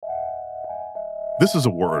This is A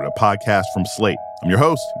Word, a podcast from Slate. I'm your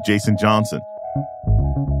host, Jason Johnson.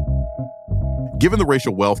 Given the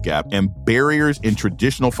racial wealth gap and barriers in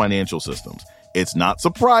traditional financial systems, it's not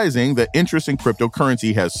surprising that interest in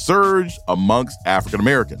cryptocurrency has surged amongst African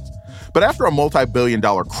Americans. But after a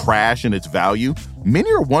multi-billion-dollar crash in its value,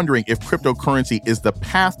 many are wondering if cryptocurrency is the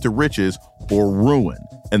path to riches or ruin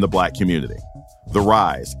in the Black community. The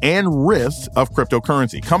rise and risks of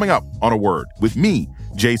cryptocurrency, coming up on A Word with me,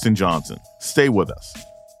 Jason Johnson. Stay with us.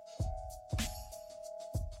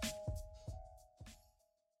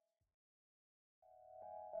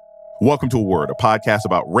 Welcome to A Word, a podcast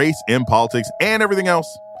about race and politics and everything else.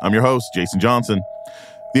 I'm your host, Jason Johnson.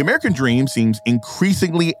 The American dream seems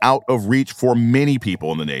increasingly out of reach for many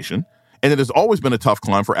people in the nation, and it has always been a tough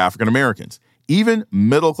climb for African Americans. Even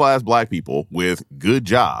middle-class Black people with good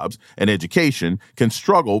jobs and education can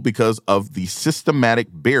struggle because of the systematic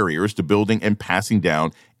barriers to building and passing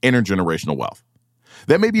down intergenerational wealth.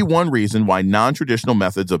 That may be one reason why non-traditional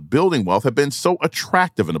methods of building wealth have been so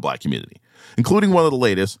attractive in the Black community, including one of the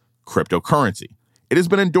latest, cryptocurrency. It has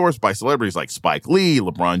been endorsed by celebrities like Spike Lee,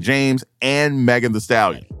 LeBron James, and Megan Thee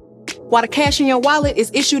Stallion. While the cash in your wallet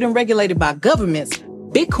is issued and regulated by governments,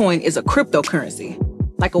 Bitcoin is a cryptocurrency.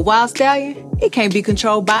 Like a wild stallion, it can't be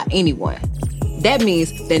controlled by anyone. That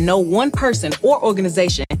means that no one person or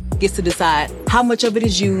organization gets to decide how much of it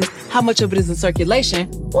is used, how much of it is in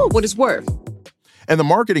circulation, or what it's worth. And the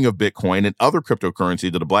marketing of Bitcoin and other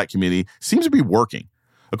cryptocurrency to the Black community seems to be working.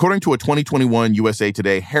 According to a 2021 USA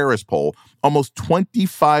Today Harris poll, almost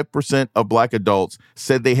 25% of Black adults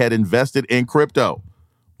said they had invested in crypto,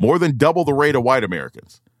 more than double the rate of white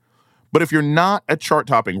Americans. But if you're not a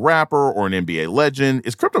chart-topping rapper or an NBA legend,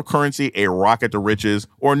 is cryptocurrency a rocket to riches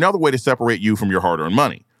or another way to separate you from your hard-earned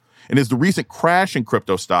money? And is the recent crash in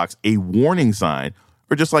crypto stocks a warning sign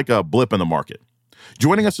or just like a blip in the market?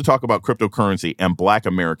 Joining us to talk about cryptocurrency and Black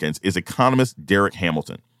Americans is economist Darrick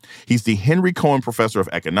Hamilton. He's the Henry Cohen Professor of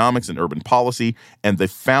Economics and Urban Policy and the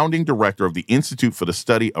founding director of the Institute for the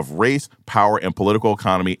Study of Race, Power, and Political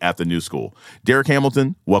Economy at the New School. Darrick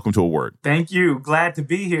Hamilton, welcome to A Word. Thank you. Glad to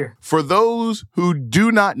be here. For those who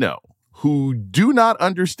do not know, who do not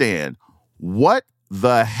understand, what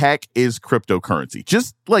the heck is cryptocurrency?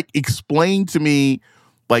 Just like explain to me,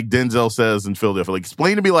 like Denzel says in Philadelphia, like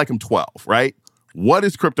explain to me like I'm 12, right? What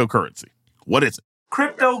is cryptocurrency? What is it?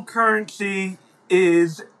 Cryptocurrency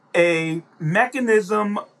is a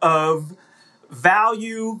mechanism of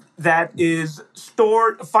value that is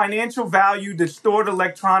stored, financial value that's stored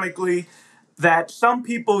electronically, that some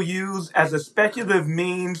people use as a speculative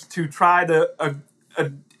means to try to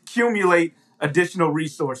accumulate additional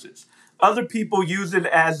resources. Other people use it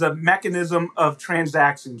as a mechanism of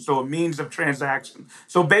transaction, so a means of transaction.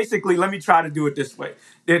 So basically, let me try to do it this way.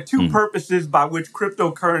 There are two purposes by which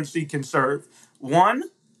cryptocurrency can serve. One,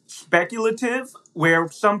 speculative, where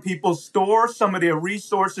some people store some of their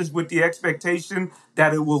resources with the expectation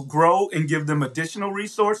that it will grow and give them additional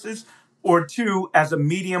resources. Or two, as a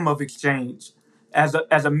medium of exchange, as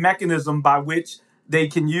a mechanism by which they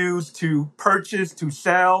can use to purchase, to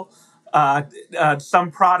sell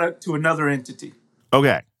some product to another entity.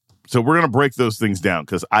 Okay, so we're gonna break those things down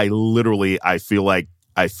because I feel like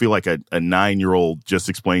a 9-year-old just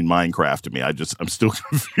explained Minecraft to me. I'm still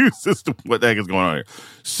confused as to what the heck is going on here.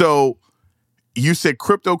 So you said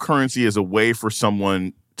cryptocurrency is a way for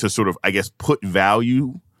someone to sort of, I guess, put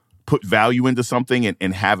value into something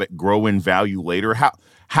and have it grow in value later.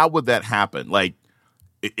 How would that happen? Like,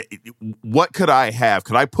 what could I have?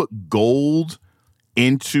 Could I put gold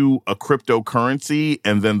into a cryptocurrency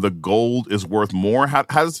and then the gold is worth more?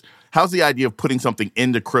 How's the idea of putting something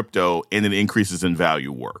into crypto and it increases in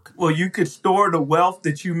value work? Well, you could store the wealth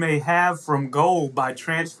that you may have from gold by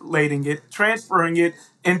transferring it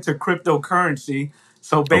into cryptocurrency.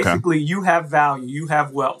 So basically, you have value, you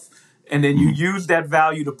have wealth, and then you use that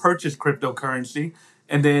value to purchase cryptocurrency.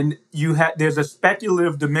 And then there's a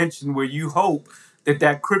speculative dimension where you hope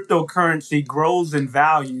that cryptocurrency grows in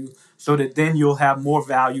value so that then you'll have more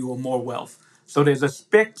value or more wealth. So there's a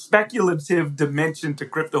speculative dimension to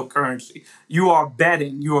cryptocurrency. You are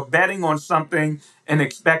betting on something and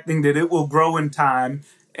expecting that it will grow in time.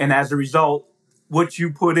 And as a result, what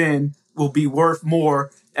you put in will be worth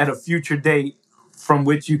more at a future date from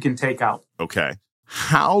which you can take out. Okay.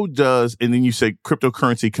 And then you say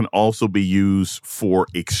cryptocurrency can also be used for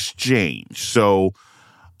exchange. So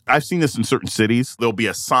I've seen this in certain cities. There'll be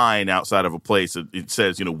a sign outside of a place that it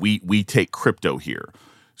says, we take crypto here.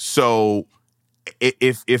 So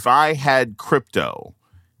if I had crypto,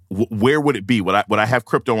 where would it be? Would I have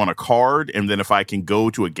crypto on a card? And then if I can go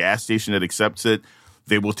to a gas station that accepts it,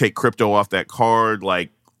 they will take crypto off that card?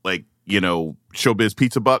 Like Showbiz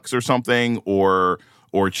Pizza Bucks or something, or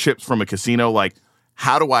chips from a casino? Like,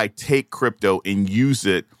 how do I take crypto and use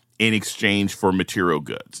it in exchange for material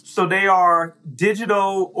goods? So they are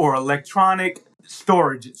digital or electronic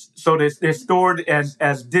storages. So they're stored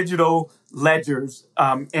as digital ledgers.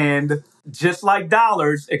 And just like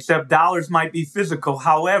dollars, except dollars might be physical.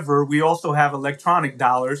 However, we also have electronic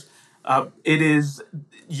dollars. It is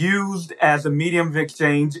used as a medium of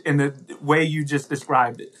exchange in the way you just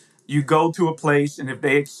described it. You go to a place, and if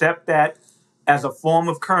they accept that as a form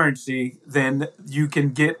of currency, then you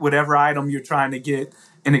can get whatever item you're trying to get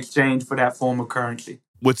in exchange for that form of currency.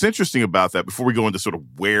 What's interesting about that, before we go into sort of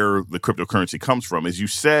where the cryptocurrency comes from, is you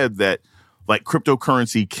said that like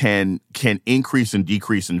cryptocurrency can increase and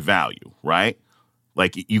decrease in value, right?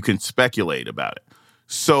 Like you can speculate about it.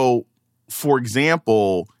 So, for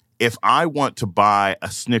example, if I want to buy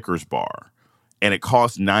a Snickers bar and it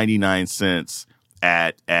costs 99 cents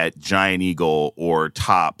at Giant Eagle or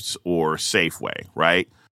Tops or Safeway, right?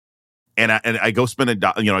 And I go spend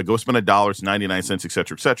 $1, it's 99 cents, et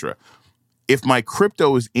cetera, et cetera. If my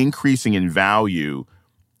crypto is increasing in value,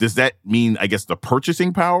 does that mean, I guess, the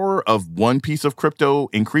purchasing power of one piece of crypto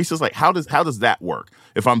increases? Like, how does that work?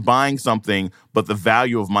 If I'm buying something, but the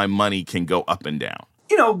value of my money can go up and down?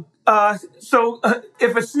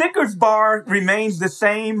 If a Snickers bar remains the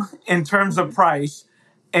same in terms of price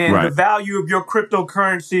and right. the value of your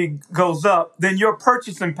cryptocurrency goes up, then your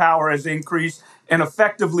purchasing power has increased. And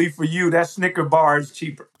effectively for you, that Snicker bar is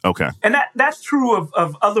cheaper. Okay. And that's true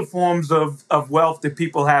of other forms of wealth that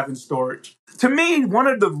people have in storage. To me, one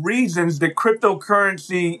of the reasons that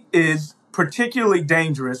cryptocurrency is particularly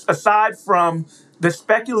dangerous, aside from the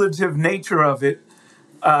speculative nature of it,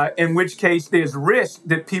 in which case there's risk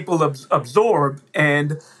that people absorb,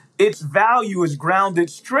 and its value is grounded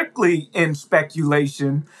strictly in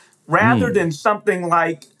speculation rather than something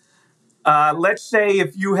like, let's say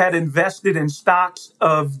if you had invested in stocks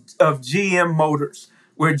of GM Motors,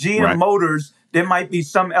 where GM right. Motors, there might be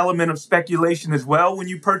some element of speculation as well when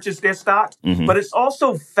you purchase their stocks, but it's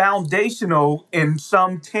also foundational in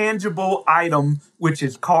some tangible item, which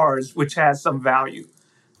is cars, which has some value.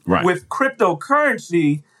 Right. With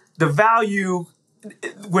cryptocurrency, the value,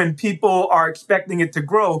 when people are expecting it to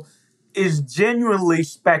grow, is genuinely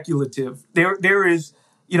speculative. There is,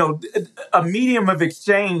 a medium of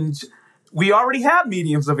exchange. We already have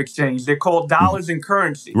mediums of exchange. They're called dollars and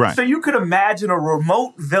currency. Right. So you could imagine a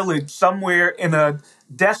remote village somewhere in a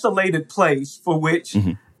desolated place for which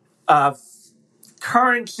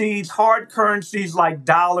currencies, hard currencies like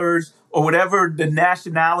dollars or whatever the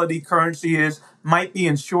nationality currency is, might be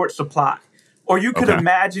in short supply. Or you could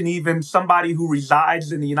imagine even somebody who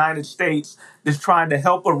resides in the United States is trying to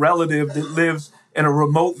help a relative that lives in a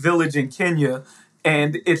remote village in Kenya,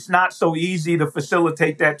 and it's not so easy to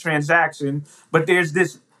facilitate that transaction. But there's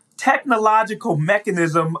this technological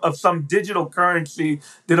mechanism of some digital currency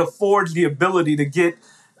that affords the ability to get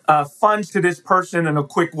funds to this person in a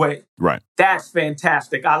quick way. Right. That's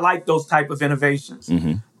fantastic. I like those type of innovations.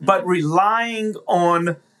 But relying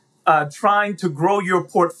on trying to grow your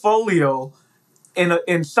portfolio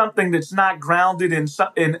in something that's not grounded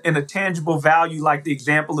in a tangible value, like the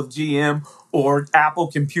example of GM or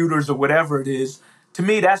Apple computers or whatever it is, to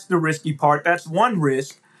me, that's the risky part. That's one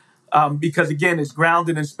risk because, again, it's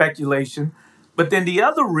grounded in speculation. But then the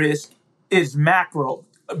other risk is macro,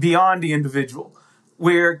 beyond the individual,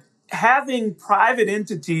 where having private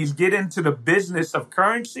entities get into the business of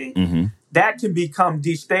currency, that can become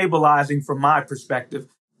destabilizing from my perspective.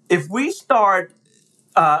 If we start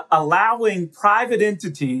allowing private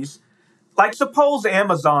entities, like suppose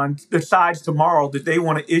Amazon decides tomorrow that they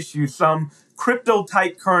want to issue some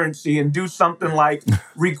crypto-type currency and do something like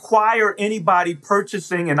require anybody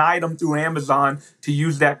purchasing an item through Amazon to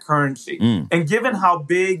use that currency. And given how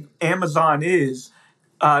big Amazon is,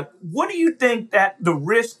 what do you think that the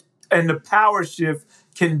risk and the power shift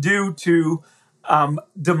can do to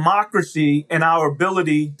democracy and our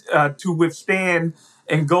ability to withstand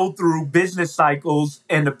and go through business cycles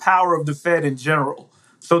and the power of the Fed in general?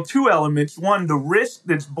 So two elements. One, the risk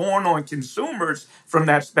that's borne on consumers from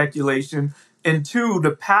that speculation. And two,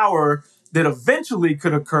 the power that eventually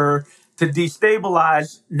could occur to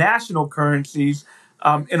destabilize national currencies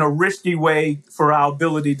in a risky way for our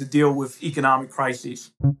ability to deal with economic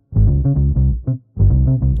crises.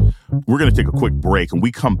 We're going to take a quick break, and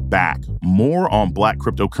we come back. More on Black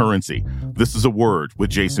cryptocurrency. This is A Word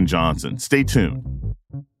with Jason Johnson. Stay tuned.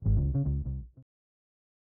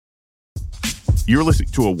 You're listening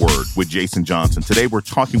to A Word with Jason Johnson. Today, we're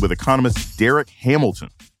talking with economist Darrick Hamilton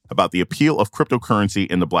about the appeal of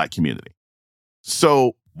cryptocurrency in the Black community.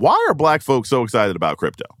 So why are Black folks so excited about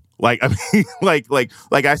crypto? Like, I mean,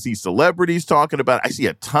 like I see celebrities talking about it. I see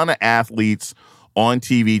a ton of athletes on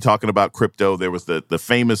TV talking about crypto. There was the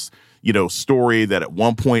famous, story that at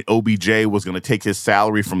one point OBJ was going to take his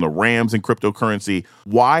salary from the Rams in cryptocurrency.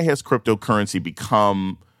 Why has cryptocurrency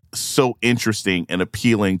become so interesting and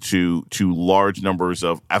appealing to large numbers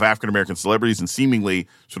of African-American celebrities and seemingly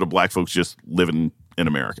sort of Black folks just living in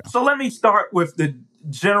America? So let me start with the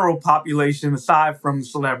general population aside from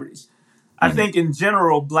celebrities. I think in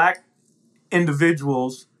general, Black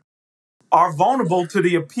individuals are vulnerable to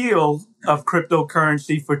the appeal of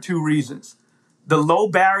cryptocurrency for two reasons: the low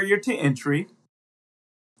barrier to entry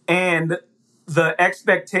and the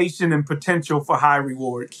expectation and potential for high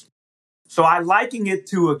rewards. So I liken it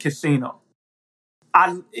to a casino.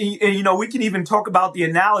 We can even talk about the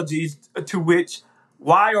analogies to which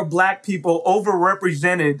why are Black people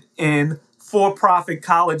overrepresented in for-profit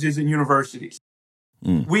colleges and universities?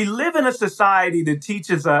 We live in a society that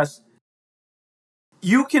teaches us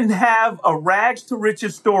you can have a rags to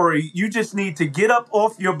riches story. You just need to get up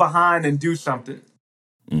off your behind and do something.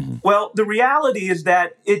 Well, the reality is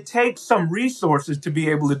that it takes some resources to be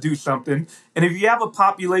able to do something. And if you have a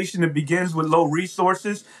population that begins with low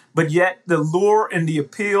resources, but yet the lure and the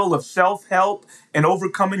appeal of self-help and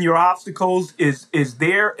overcoming your obstacles is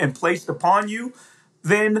there and placed upon you,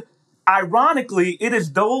 then ironically, it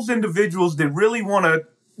is those individuals that really want to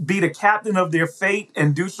be the captain of their fate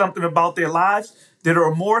and do something about their lives that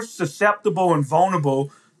are more susceptible and vulnerable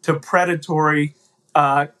to predatory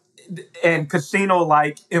and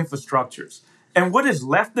casino-like infrastructures. And what has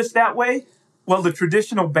left us that way? Well, the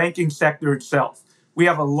traditional banking sector itself. We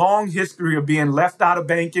have a long history of being left out of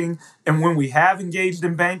banking, and when we have engaged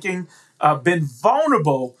in banking, been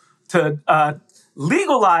vulnerable to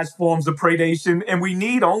legalized forms of predation, and we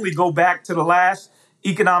need only go back to the last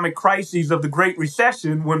economic crises of the Great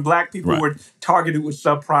Recession when Black people were targeted with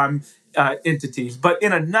subprime entities. But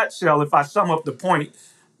in a nutshell, if I sum up the point,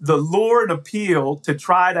 the lure and appeal to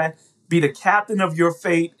try to be the captain of your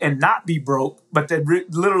fate and not be broke, but to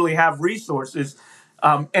literally have resources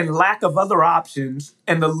and lack of other options,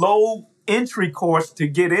 and the low entry cost to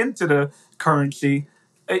get into the currency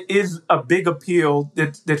is a big appeal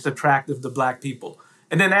that's attractive to Black people.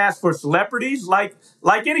 And then as for celebrities, like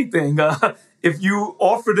anything, if you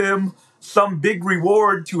offer them some big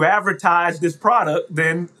reward to advertise this product,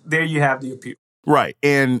 then there you have the appeal. Right.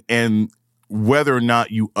 And whether or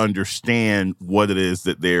not you understand what it is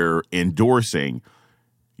that they're endorsing,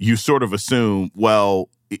 you sort of assume, well,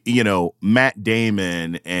 Matt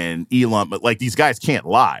Damon and Elon, but like these guys can't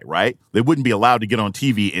lie, right? They wouldn't be allowed to get on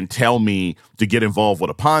TV and tell me to get involved with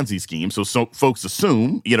a Ponzi scheme. So folks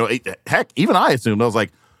assume, heck, even I assumed, I was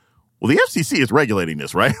like, well, the FCC is regulating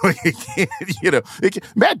this, right?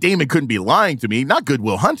 Matt Damon couldn't be lying to me, not Good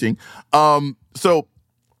Will Hunting. So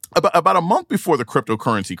about a month before the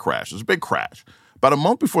cryptocurrency crash, it was a big crash. About a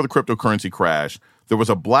month before the cryptocurrency crash, there was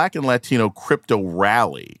a Black and Latino crypto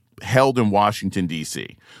rally held in Washington,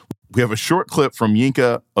 D.C. We have a short clip from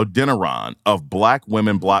Yinka Odeniran of Black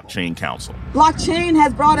Women Blockchain Council. Blockchain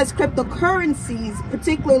has brought us cryptocurrencies,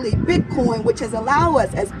 particularly Bitcoin, which has allowed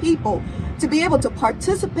us as people to be able to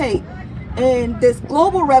participate in this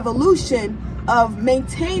global revolution of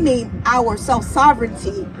maintaining our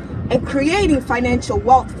self-sovereignty and creating financial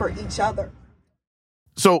wealth for each other.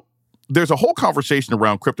 So there's a whole conversation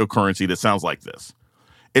around cryptocurrency that sounds like this.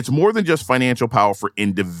 It's more than just financial power for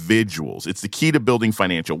individuals. It's the key to building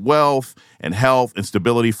financial wealth and health and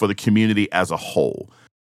stability for the community as a whole.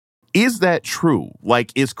 Is that true?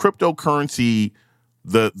 Like, is cryptocurrency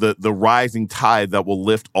the rising tide that will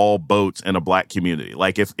lift all boats in a Black community?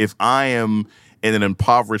 Like, if I am in an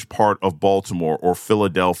impoverished part of Baltimore or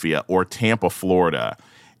Philadelphia or Tampa, Florida,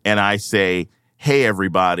 and I say, hey,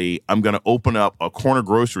 everybody, I'm going to open up a corner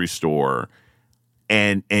grocery store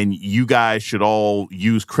and you guys should all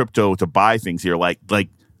use crypto to buy things here. Like,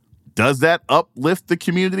 does that uplift the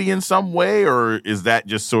community in some way, or is that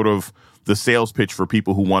just sort of the sales pitch for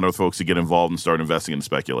people who want other folks to get involved and start investing in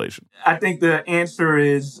speculation? I think the answer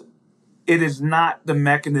is it is not the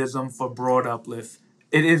mechanism for broad uplift.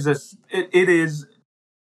 It is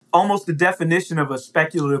almost the definition of a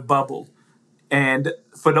speculative bubble. And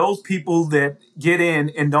for those people that get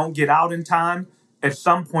in and don't get out in time, at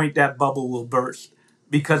some point that bubble will burst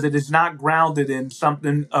because it is not grounded in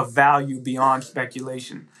something of value beyond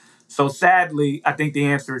speculation. So sadly, I think the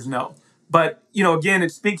answer is no. But, again,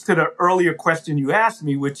 it speaks to the earlier question you asked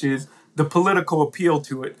me, which is the political appeal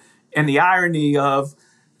to it and the irony of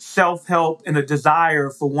self-help and a desire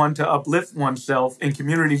for one to uplift oneself and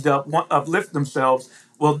communities to uplift themselves.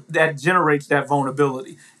 Well, that generates that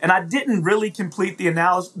vulnerability. And I didn't really complete the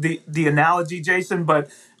analogy, Jason, but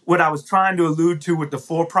what I was trying to allude to with the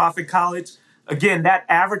for-profit college. Again, that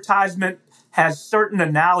advertisement has certain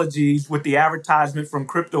analogies with the advertisement from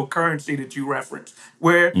cryptocurrency that you referenced,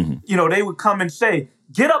 where, they would come and say,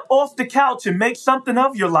 get up off the couch and make something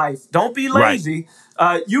of your life. Don't be lazy.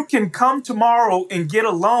 Right. You can come tomorrow and get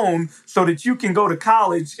a loan so that you can go to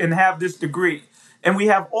college and have this degree. And we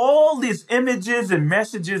have all these images and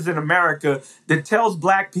messages in America that tells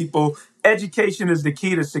Black people education is the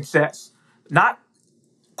key to success. Not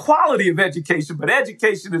quality of education, but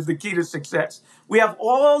education is the key to success. We have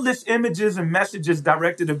all these images and messages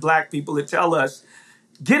directed at Black people that tell us,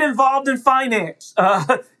 get involved in finance.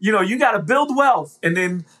 You got to build wealth. And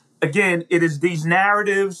then, again, it is these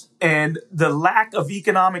narratives and the lack of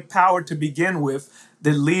economic power to begin with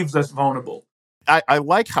that leaves us vulnerable. I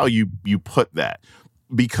like how you put that,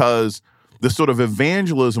 because the sort of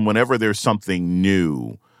evangelism, whenever there's something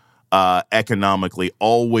new economically,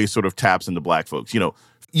 always sort of taps into Black folks.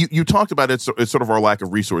 You talked about it's sort of our lack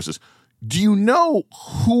of resources. Do you know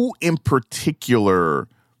who in particular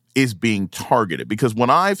is being targeted? Because when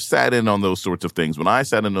I've sat in on those sorts of things,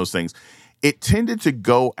 it tended to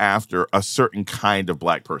go after a certain kind of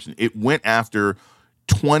Black person. It went after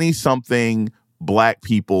 20-something Black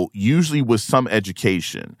people, usually with some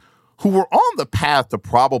education, who were on the path to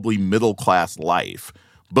probably middle-class life.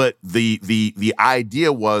 But the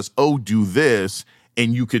idea was, do this,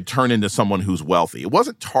 and you could turn into someone who's wealthy. It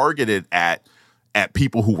wasn't targeted at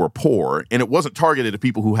people who were poor, and it wasn't targeted at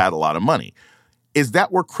people who had a lot of money. Is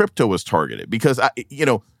that where crypto is targeted? Because,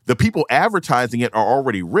 the people advertising it are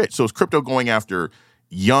already rich. So is crypto going after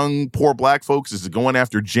young, poor Black folks? Is it going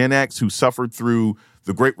after Gen X who suffered through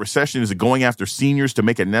the Great Recession? Is it going after seniors to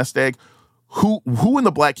make a nest egg? Who in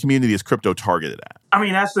the Black community is crypto targeted at? I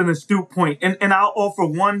mean, that's an astute point. And I'll offer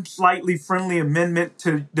one slightly friendly amendment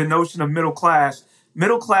to the notion of middle class.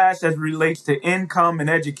 Middle class as it relates to income and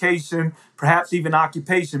education, perhaps even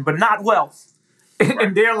occupation, but not wealth.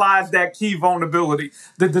 And there lies that key vulnerability,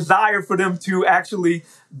 the desire for them to actually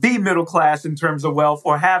be middle class in terms of wealth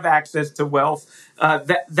or have access to wealth.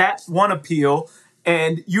 That's one appeal.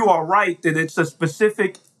 And you are right that it's a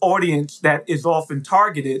specific audience that is often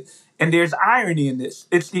targeted. And there's irony in this.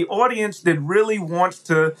 It's the audience that really wants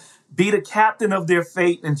to be the captain of their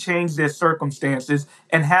fate and change their circumstances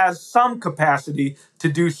and has some capacity to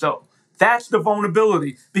do so. That's the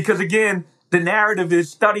vulnerability. Because again, the narrative is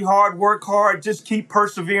study hard, work hard, just keep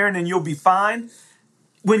persevering and you'll be fine.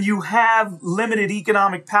 When you have limited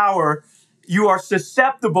economic power, you are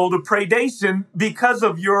susceptible to predation because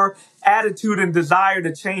of your attitude and desire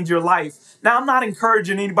to change your life. Now, I'm not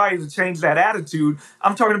encouraging anybody to change that attitude.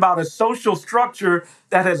 I'm talking about a social structure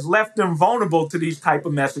that has left them vulnerable to these type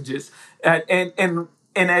of messages. And again,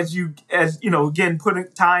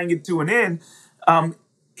 tying it to an end,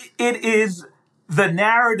 it is the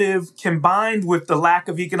narrative combined with the lack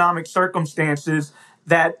of economic circumstances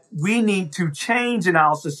that we need to change in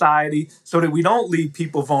our society so that we don't leave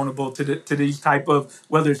people vulnerable to these type of,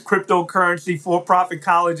 whether it's cryptocurrency, for-profit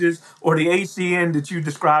colleges, or the ACN that you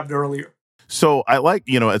described earlier. So I like,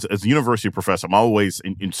 as a university professor, I'm always,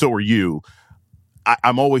 and so are you,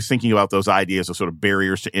 I'm always thinking about those ideas of sort of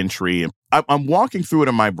barriers to entry. And I'm walking through it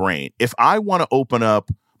in my brain. If I want to open up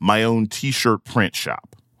my own T-shirt print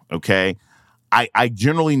shop, okay, I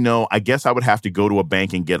generally know, I guess I would have to go to a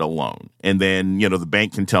bank and get a loan. And then, the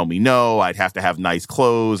bank can tell me no. I'd have to have nice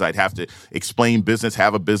clothes. I'd have to explain business,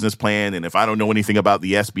 have a business plan. And if I don't know anything about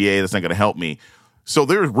the SBA, that's not going to help me. So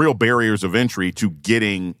there's real barriers of entry to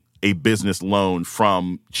getting a business loan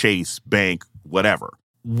from Chase, Bank, whatever.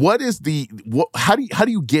 How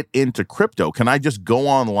do you get into crypto? Can I just go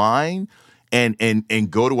online and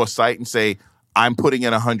go to a site and say, I'm putting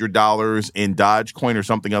in $100 in Dogecoin or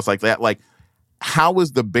something else like that? Like, how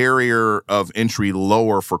is the barrier of entry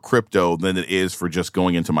lower for crypto than it is for just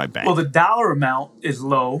going into my bank? Well, the dollar amount is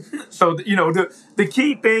low. So, the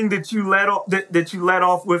key thing that you let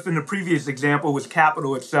off with in the previous example was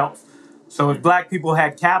capital itself. So if Black people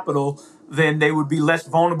had capital, then they would be less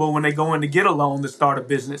vulnerable when they go in to get a loan to start a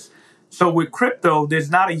business. So with crypto, there's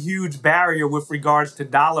not a huge barrier with regards to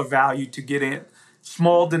dollar value to get in.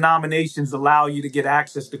 Small denominations allow you to get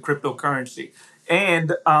access to cryptocurrency.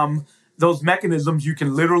 And those mechanisms, you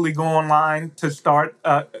can literally go online to start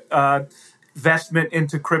investment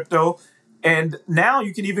into crypto. And now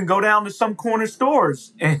you can even go down to some corner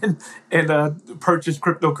stores and purchase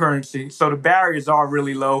cryptocurrency. So the barriers are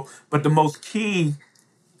really low, but the most key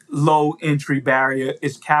low entry barrier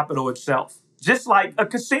is capital itself. Just like a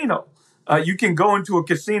casino. You can go into a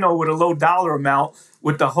casino with a low dollar amount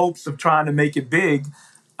with the hopes of trying to make it big.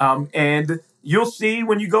 And you'll see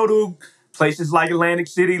when you go to places like Atlantic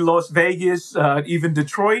City, Las Vegas, even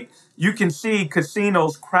Detroit, you can see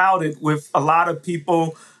casinos crowded with a lot of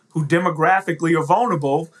people who demographically are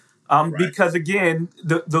vulnerable because, again,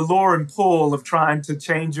 the lure and pull of trying to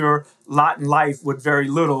change your lot in life with very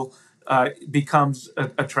little becomes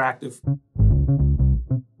attractive.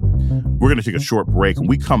 We're going to take a short break. When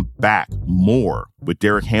we come back, more with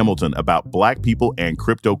Darrick Hamilton about Black people and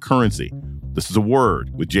cryptocurrency. This is A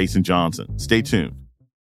Word with Jason Johnson. Stay tuned.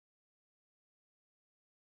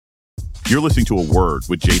 You're listening to A Word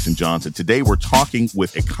with Jason Johnson. Today, we're talking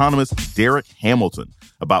with economist Darrick Hamilton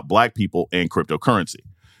about Black people and cryptocurrency.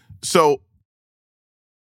 So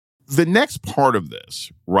the next part of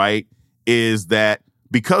this, right, is that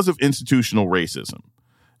because of institutional racism,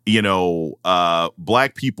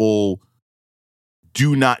 Black people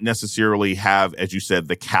do not necessarily have, as you said,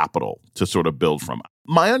 the capital to sort of build from.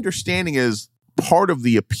 My understanding is part of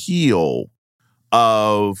the appeal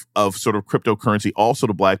of sort of cryptocurrency also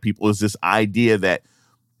to Black people is this idea that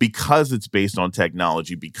because it's based on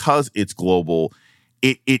technology, because it's global,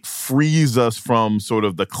 it frees us from sort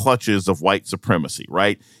of the clutches of white supremacy,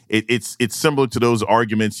 right? It's similar to those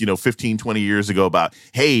arguments, 15, 20 years ago about,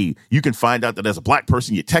 hey, you can find out that as a Black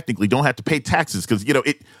person, you technically don't have to pay taxes because,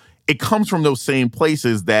 it comes from those same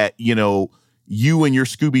places that, you and your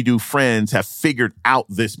Scooby-Doo friends have figured out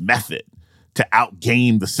this method to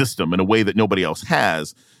outgame the system in a way that nobody else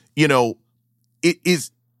has.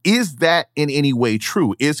 Is that in any way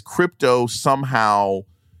true? Is crypto somehow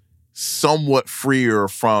somewhat freer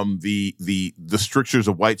from the strictures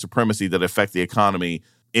of white supremacy that affect the economy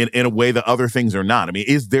in a way that other things are not? I mean,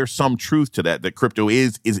 is there some truth to that crypto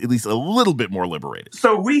is at least a little bit more liberated?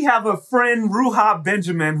 So we have a friend, Ruha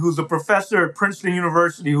Benjamin, who's a professor at Princeton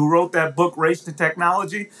University, who wrote that book, Race to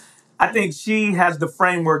Technology. I think she has the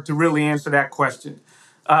framework to really answer that question.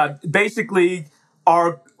 Basically,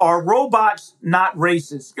 are robots not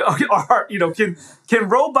racist? Can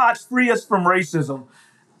robots free us from racism?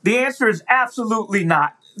 The answer is absolutely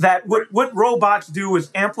not. That what robots do is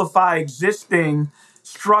amplify existing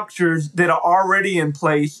structures that are already in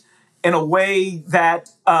place in a way that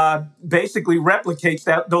basically replicates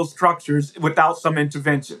those structures without some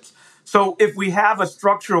interventions. So if we have a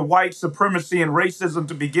structure of white supremacy and racism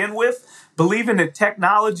to begin with, believing that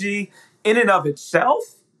technology in and of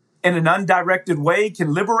itself, in an undirected way,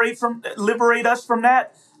 can liberate us from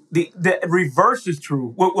that, the reverse is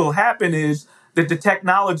true. What will happen is that the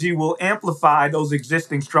technology will amplify those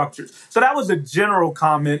existing structures. So that was a general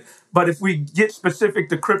comment. But if we get specific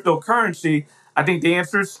to cryptocurrency, I think the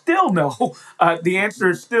answer is still no. The answer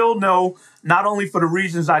is still no, not only for the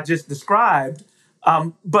reasons I just described,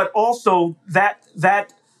 but also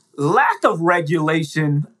that lack of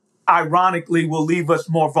regulation, ironically, will leave us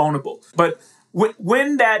more vulnerable. But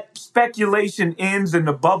when that speculation ends and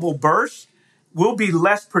the bubble bursts, we'll be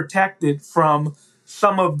less protected from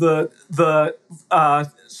some of the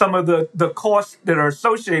costs that are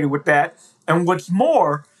associated with that. And what's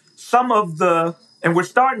more, and we're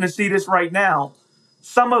starting to see this right now,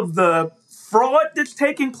 some of the fraud that's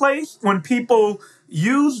taking place when people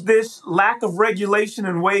use this lack of regulation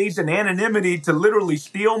in ways and anonymity to literally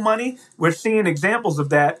steal money. We're seeing examples of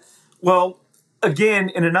that. Well, again,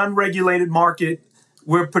 in an unregulated market,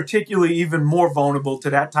 we're particularly even more vulnerable to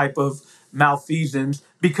that type of malfeasance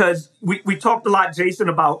because we talked a lot, Jason,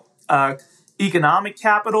 about economic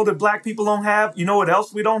capital that Black people don't have. You know what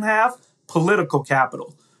else we don't have? Political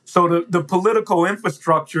capital. So the political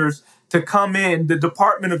infrastructures to come in, the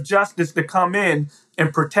Department of Justice to come in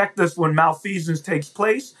and protect us when malfeasance takes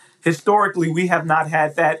place. Historically, we have not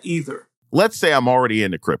had that either. Let's say I'm already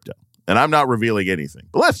into crypto, and I'm not revealing anything,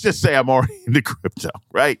 but let's just say I'm already into crypto,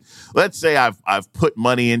 right? Let's say I've put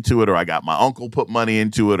money into it, or I got my uncle put money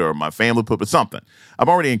into it, or my family put something. I'm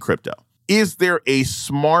already in crypto. Is there a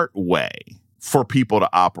smart way for people to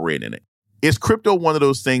operate in it? Is crypto one of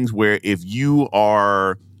those things where if you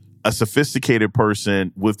are a sophisticated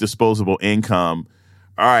person with disposable income,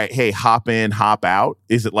 all right, hey, hop in, hop out?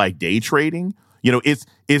 Is it like day trading? Is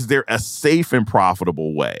there a safe and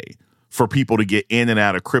profitable way for people to get in and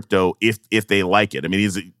out of crypto if they like it? I mean,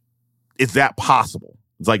 is that possible?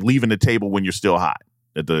 It's like leaving the table when you're still hot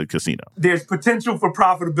at the casino. There's potential for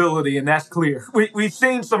profitability, and that's clear. We've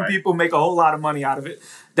seen some people make a whole lot of money out of it.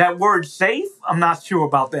 That word safe, I'm not sure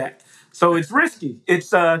about that. So it's risky.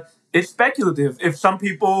 It's speculative. If some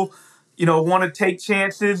people, want to take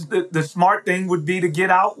chances, the smart thing would be to get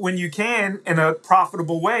out when you can in a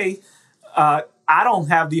profitable way. I don't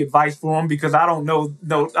have the advice for them because I don't know.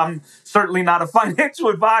 No, I'm certainly not a financial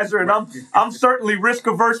advisor, and I'm certainly risk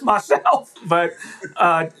averse myself. But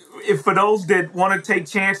if for those that want to take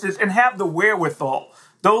chances and have the wherewithal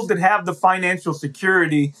those that have the financial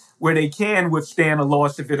security where they can withstand a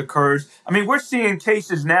loss if it occurs. I mean, we're seeing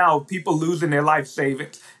cases now of people losing their life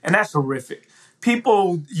savings, and that's horrific.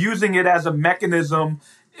 People using it as a mechanism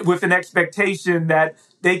with an expectation that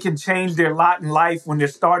they can change their lot in life when they're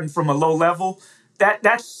starting from a low level.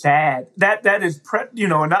 That's sad. That is,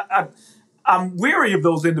 and I'm weary of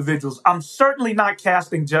those individuals. I'm certainly not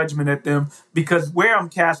casting judgment at them, because where I'm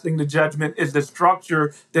casting the judgment is the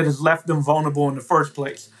structure that has left them vulnerable in the first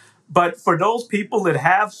place. But for those people that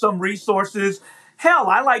have some resources, hell,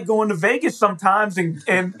 I like going to Vegas sometimes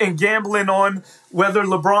and gambling on whether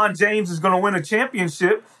LeBron James is going to win a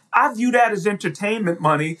championship. I view that as entertainment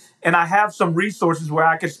money, and I have some resources where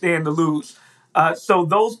I can stand to lose. So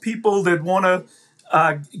those people that want to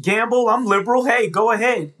gamble, I'm liberal. Hey, go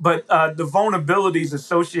ahead. But the vulnerabilities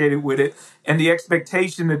associated with it and the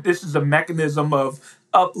expectation that this is a mechanism of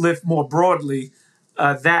uplift more broadly,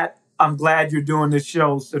 that I'm glad you're doing this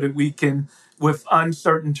show so that we can, with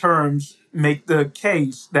uncertain terms, make the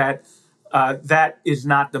case that that is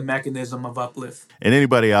not the mechanism of uplift. And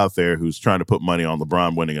anybody out there who's trying to put money on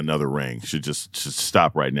LeBron winning another ring should just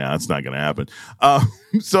stop right now. It's not going to happen.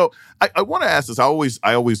 So I want to ask this. I always,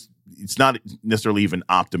 it's not necessarily even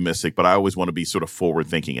optimistic, but I always want to be sort of forward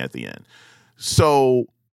thinking at the end. So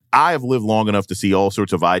I have lived long enough to see all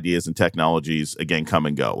sorts of ideas and technologies, again, come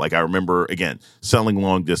and go. Like I remember, again, selling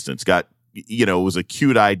long distance it was a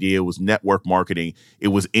cute idea. It was network marketing. It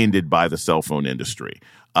was ended by the cell phone industry.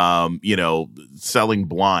 Selling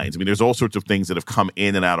blinds. I mean, there's all sorts of things that have come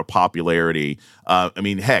in and out of popularity.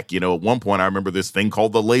 Heck, at one point I remember this thing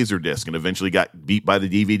called the laser disc and eventually got beat by the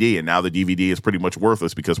DVD. And now the DVD is pretty much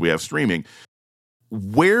worthless because we have streaming.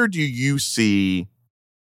 Where do you see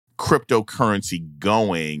cryptocurrency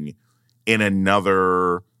going in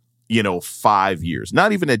another 5 years,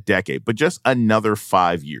 not even a decade, but just another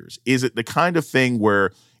 5 years? Is it the kind of thing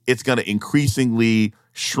where it's going to increasingly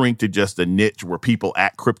shrink to just a niche where people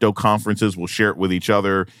at crypto conferences will share it with each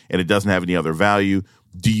other and it doesn't have any other value?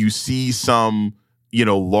 Do you see some,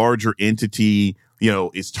 larger entity,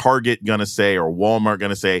 is Target going to say, or Walmart going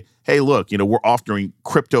to say, hey, look, we're offering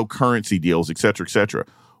cryptocurrency deals, et cetera, et cetera?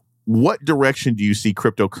 What direction do you see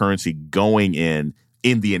cryptocurrency going in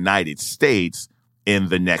the United States in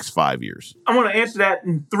the next 5 years? I want to answer that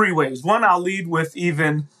in three ways. One, I'll lead with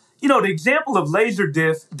the example of laser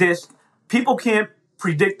disc. People can't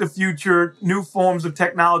predict the future. New forms of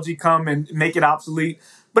technology come and make it obsolete.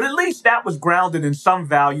 But at least that was grounded in some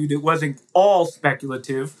value that wasn't all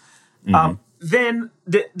speculative. Mm-hmm. Then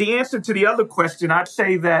the answer to the other question, I'd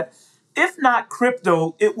say that if not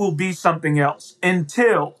crypto, it will be something else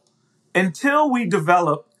until we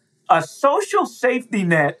develop a social safety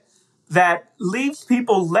net that leaves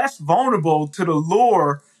people less vulnerable to the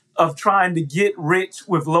lure of trying to get rich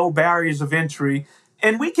with low barriers of entry.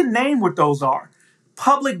 And we can name what those are.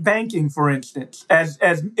 Public banking, for instance, as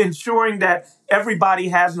ensuring that everybody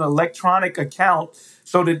has an electronic account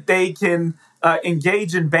so that they can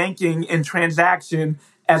engage in banking and transaction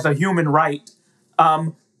as a human right.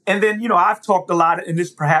 And then, I've talked a lot, and this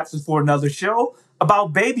perhaps is for another show,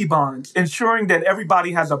 about baby bonds, ensuring that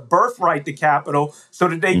everybody has a birthright to capital so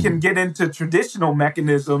that they can get into traditional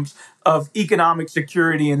mechanisms of economic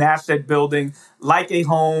security and asset building, like a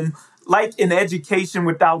home, like an education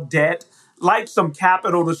without debt, like some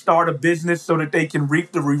capital to start a business so that they can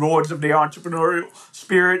reap the rewards of their entrepreneurial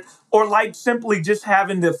spirit, or like simply just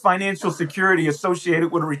having the financial security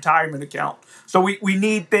associated with a retirement account. So we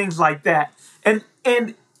need things like that. And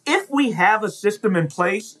if we have a system in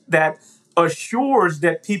place that assures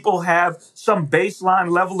that people have some baseline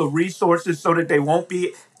level of resources so that they won't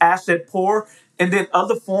be asset poor, and then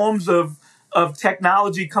other forms of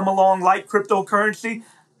technology come along like cryptocurrency,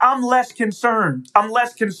 I'm less concerned. I'm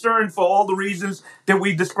less concerned for all the reasons that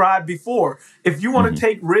we described before. If you want to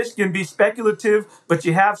take risk and be speculative, but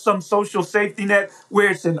you have some social safety net where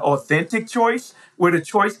it's an authentic choice, where the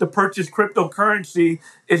choice to purchase cryptocurrency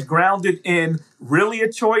is grounded in really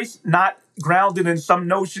a choice, not grounded in some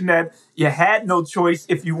notion that you had no choice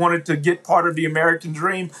if you wanted to get part of the American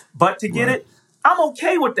dream, but to get it, I'm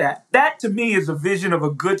okay with that. That, to me, is a vision of a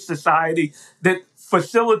good society that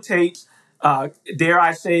facilitates dare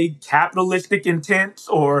I say, capitalistic intents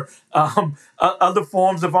or other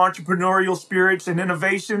forms of entrepreneurial spirits and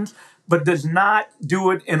innovations, but does not do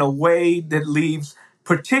it in a way that leaves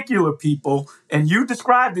particular people, and you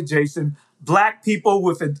described it, Jason, Black people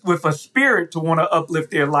with a spirit to want to uplift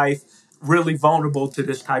their life, really vulnerable to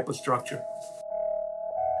this type of structure.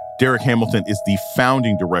 Darrick Hamilton is the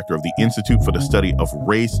founding director of the Institute for the Study of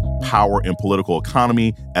Race, Power, and Political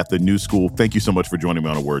Economy at the New School. Thank you so much for joining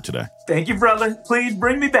me on A Word today. Thank you, brother. Please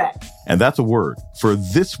bring me back. And that's A Word for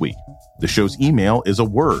this week. The show's email is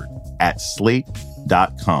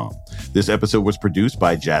aword@slate.com. This episode was produced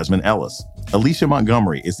by Jasmine Ellis. Alicia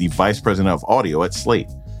Montgomery is the vice president of audio at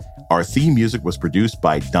Slate. Our theme music was produced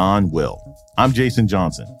by Don Will. I'm Jason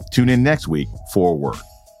Johnson. Tune in next week for A Word.